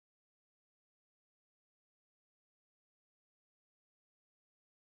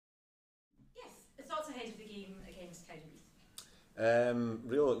ahead of the game against Cowdenbeath?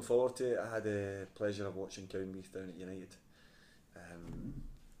 Really looking forward to it. I had the pleasure of watching Cowdenbeath down at United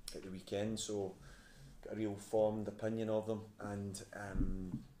at the weekend, so got a real formed opinion of them, and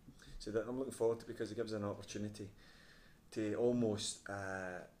so that I'm looking forward to, because it gives us an opportunity to almost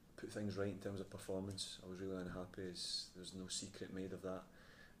put things right in terms of performance. I was really unhappy, as there's no secret made of that,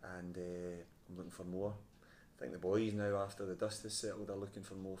 and I'm looking for more. I think the boys now, after the dust has settled, are looking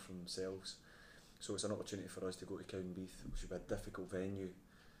for more from themselves. So it's an opportunity for us to go to Cowdenbeath, which will be a difficult venue.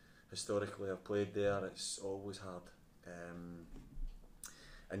 Historically, I've played there, it's always hard.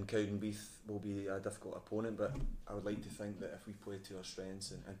 And Cowdenbeath will be a difficult opponent, but I would like to think that if we play to our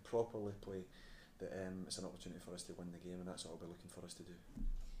strengths and properly play, that it's an opportunity for us to win the game, and that's what I'll be looking for us to do.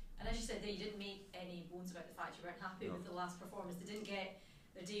 And as you said there, you didn't make any bones about the fact you weren't happy with the last performance. They didn't get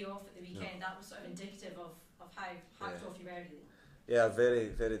their day off at the weekend. That was sort of indicative of how hacked off you were, really. Yeah, very,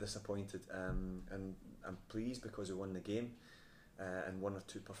 very disappointed, and I'm pleased because we won the game, and one or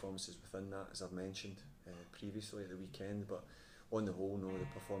two performances within that, as I've mentioned previously at the weekend, but on the whole, no, the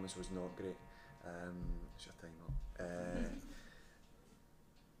performance was not great. It's your time up.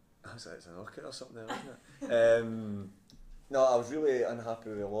 It's an orchid or something there, isn't it? No, I was really unhappy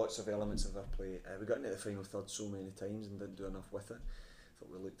with lots of elements of our play. We got into the final third so many times and didn't do enough with it.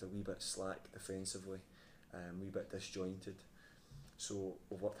 Thought we looked a wee bit slack defensively, a wee bit disjointed. So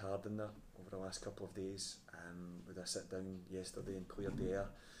we've worked hard on that over the last couple of days. We had a sit down yesterday and cleared the air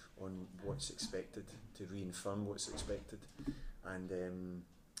on what's expected, to reaffirm what's expected. And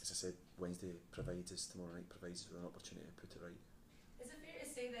as I said, Wednesday provides us, tomorrow night provides us with an opportunity to put it right. Is it fair to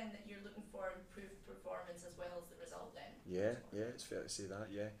say then that you're looking for improved performance as well as the result then? Yeah, it's fair to say that,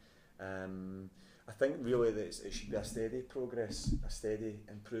 yeah. I think really that it should be a steady progress, a steady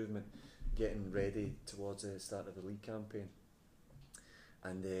improvement, getting ready towards the start of the league campaign.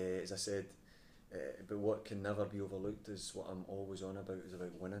 And as I said, but what can never be overlooked is what I'm always on about, is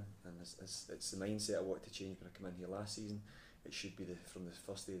about winning, and it's the mindset I wanted to change when I came in here last season. It should be from the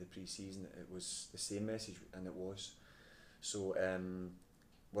first day of the pre-season, it was the same message, and it was. So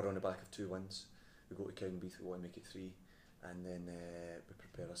we're on the back of 2 wins. We go to Cowdenbeath, we want to make it 3, and then we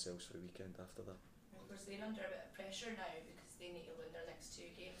prepare ourselves for the weekend after that. Of course, they're under a bit of pressure now because they need to win their next 2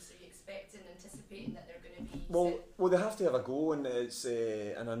 games. So are you anticipating that they're going to be? Well, they have to have a go, and it's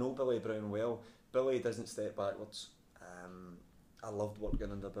and I know Billy Brown well. Billy doesn't step backwards. I loved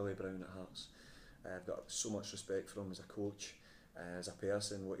working under Billy Brown at Hearts. I've got so much respect for him as a coach, as a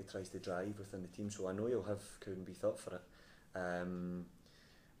person, what he tries to drive within the team. So I know he'll have Cowdenbeath up for it. And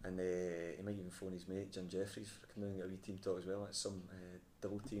he might even phone his mate Jim Jeffries for coming down and get a wee team talk as well. That's some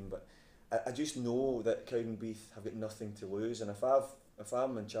double team, but I just know that Cowdenbeath have got nothing to lose, and if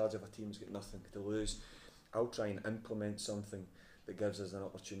I'm in charge of a team that's got nothing to lose, I'll try and implement something that gives us an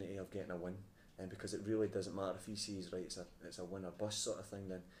opportunity of getting a win. And because it really doesn't matter if he sees right, it's a win or bust sort of thing,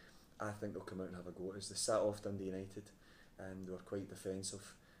 then I think they'll come out and have a go at us. They sat off Dundee United, and they were quite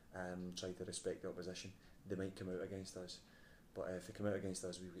defensive, tried to respect the opposition. They might come out against us, but if they come out against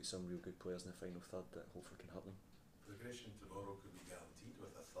us, we've got some real good players in the final third that hopefully can hurt them. Progression tomorrow could be guaranteed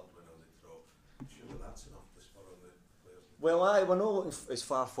with a third win on the draw. Surely that's enough to spur on the players. Well, we're not looking as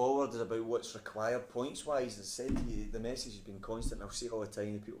far forward as about what's required points wise. As I said to you, the message has been constant. I'll see it all the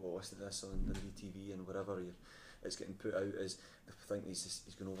time. The people who listen to this on Dundee TV and wherever it's getting put out is the thing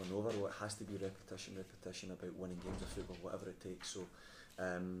he's going over and over. Well, it has to be repetition about winning games of football, whatever it takes. So,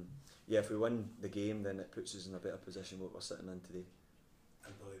 if we win the game, then it puts us in a better position what we're sitting in today.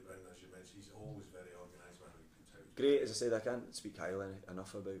 And Billy Brown, as you mentioned, he's always very organised when he puts out. Great, as I said, I can't speak highly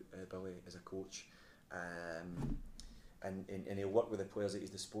enough about Billy as a coach. And he'll work with the players at his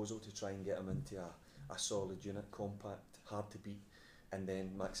disposal to try and get them into a solid unit, compact, hard to beat, and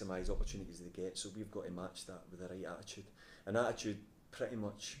then maximise opportunities they get. So we've got to match that with the right attitude. And attitude pretty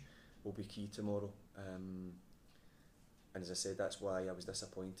much will be key tomorrow. And as I said, that's why I was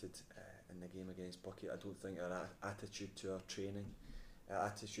disappointed in the game against Bucket. I don't think our attitude to our training, our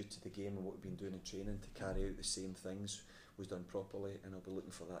attitude to the game and what we've been doing in training to carry out the same things was done properly, and I'll be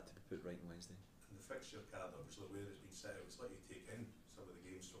looking for that to be put right on Wednesday. Fixture card, obviously, where it's been set out, it's like you take in some of the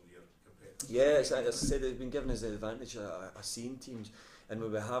games from your competitors. Yeah, as I said, it's been given us the advantage of seeing teams, and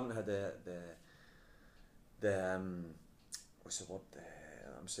we haven't had the what's the word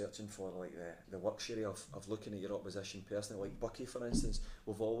I'm searching for, like the luxury of looking at your opposition personally. Like Bucky, for instance,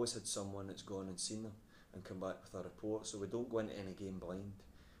 we've always had someone that's gone and seen them and come back with a report, so we don't go into any game blind.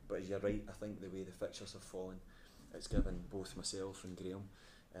 But you're right, I think the way the fixtures have fallen, it's given both myself and Graham,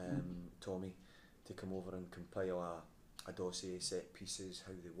 Tommy, to come over and compile a dossier, set pieces,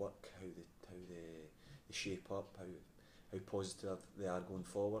 how they work, how they shape up, how positive they are going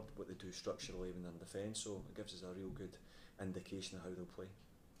forward, what they do structurally even in defence. So it gives us a real good indication of how they'll play.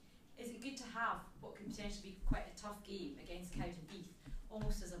 Is it good to have what could potentially be quite a tough game against Cowdenbeath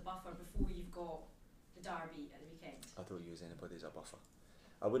almost as a buffer before you've got the derby at the weekend? I don't use anybody as a buffer.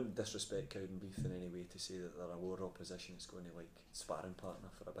 I wouldn't disrespect Cowdenbeath in any way to say that they're a lower opposition that's going to like sparring partner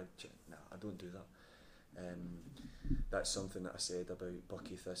for a big no, I don't do that. That's something that I said about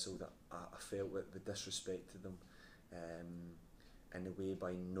Bucky Thistle, that I felt that we disrespected them in a way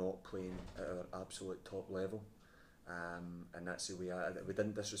by not playing at our absolute top level. And that's the way we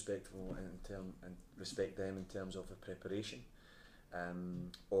didn't disrespect them and respect them in terms of the preparation,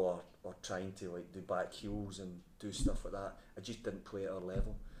 or trying to like do back heels and do stuff like that. I just didn't play at our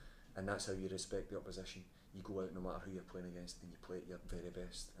level, and that's how you respect the opposition. You go out no matter who you're playing against and you play at your very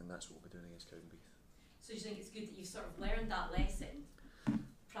best, and that's what we'll be doing against Cowdenbeath. So do you think it's good that you've sort of learned that lesson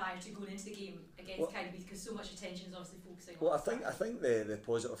prior to going into the game against Cowdenbeath, because so much attention is obviously focusing on I think the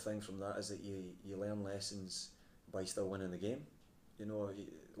positive thing from that is that you learn lessons by still winning the game. You know,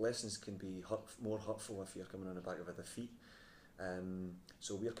 lessons can be more hurtful if you're coming on the back of a defeat.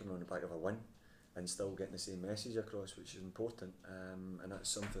 So we're coming on the back of a win and still getting the same message across, which is important. And that's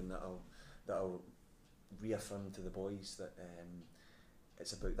something that I'll reaffirm to the boys, that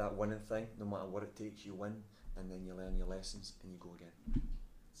it's about that winning thing. No matter what it takes, you win, and then you learn your lessons and you go again.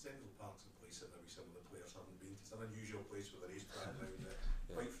 Central Park's a place that maybe some of the players haven't been. It's an unusual place with a racetrack around it,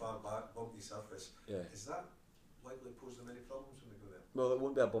 quite far back, bumpy surface. Yeah. Is that likely to pose them any problems when they go there? Well, it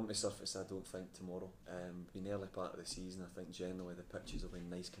won't be a bumpy surface, I don't think, tomorrow. In the early part of the season, I think generally the pitches will be in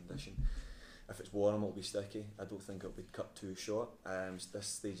nice condition. If it's warm, it'll be sticky. I don't think it'll be cut too short. This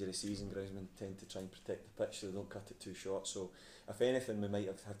stage of the season, groundsmen tend to try and protect the pitch so they don't cut it too short. So, if anything, we might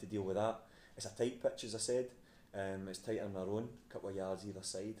have had to deal with that. It's a tight pitch, as I said. It's tighter on our own, a couple of yards either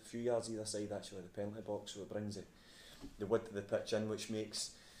side, a few yards either side actually, the penalty box. So it brings the width of the pitch in, which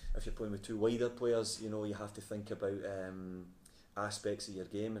makes, if you're playing with two wider players, you know, you have to think about aspects of your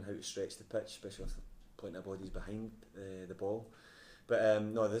game and how to stretch the pitch, especially if plenty of bodies behind the ball. But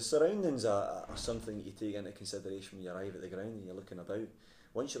no, the surroundings are something that you take into consideration when you arrive at the ground and you're looking about.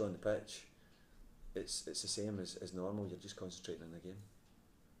 Once you're on the pitch, it's the same as normal. You're just concentrating on the game.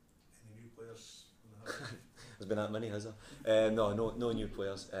 Any new players on the horizon? There's been that many, has there? No new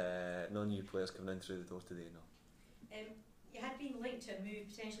players. No new players coming in through the door today. No. You had been linked to a move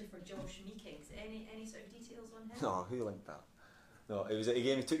potentially for Josh Meekings. Any sort of details on him? No, who linked that? No, it was a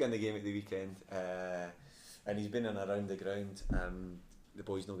game. He took in the game at the weekend, and he's been in and around the ground. The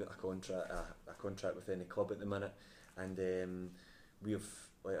boys don't get a contract with any club at the minute, and we've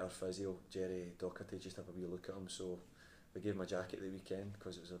let our physio Jerry Docherty just have a wee look at him. So we gave him a jacket at the weekend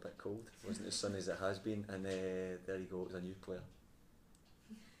because it was a bit cold. It wasn't as sunny as it has been, and there you go. It was a new player.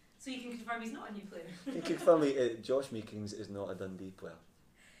 So you can confirm he's not a new player? You can confirm Josh Meekings is not a Dundee player.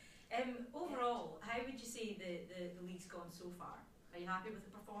 Overall, how would you say the league's gone so far? Are you happy with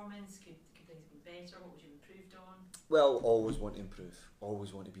the performance? Could things be better? What would you have improved on? Well, always want to improve,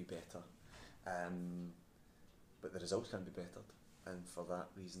 always want to be better, but the results can be bettered, and for that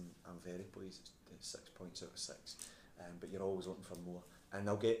reason I'm very pleased. It's 6 points out of 6, but you're always looking for more, and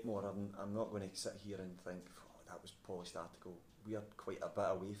I'll get more. I'm not going to sit here and think, oh, that was polished article. We are quite a bit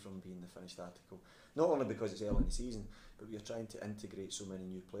away from being the finished article, not only because it's early in the season, but we are trying to integrate so many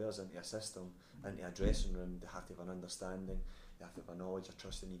new players into a system, into a dressing room. They have to have an understanding, they have to have a knowledge, a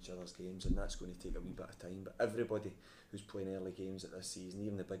trust in each other's games, and that's going to take a wee bit of time. But everybody who's playing early games at this season,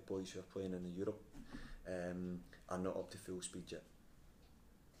 even the big boys who are playing in the Europe, are not up to full speed yet.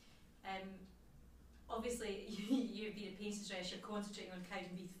 Obviously, you've been at pains to stress you're concentrating on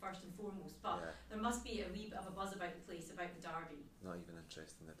Cowdenbeath first and foremost, but there must be a wee bit of a buzz about the place, about the derby. Not even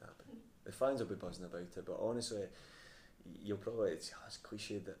interested in the derby. The fans will be buzzing about it, but honestly, you'll probably, it's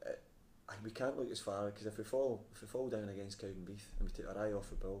cliche that we can't look as far, because if we fall down against Cowdenbeath and we take our eye off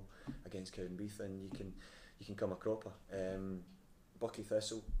the ball against Cowdenbeath, then you can come a cropper. Bucky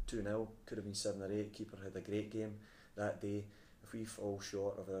Thistle 2-0, could have been 7 or 8. Keeper had a great game that day. If we fall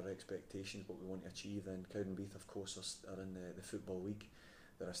short of our expectations, what we want to achieve, then Cowdenbeath, of course, are in the Football League.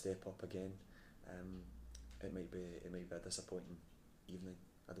 They're a step up again. It might be a disappointing evening.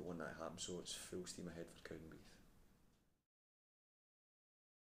 I don't want that to happen, so it's full steam ahead for Cowdenbeath.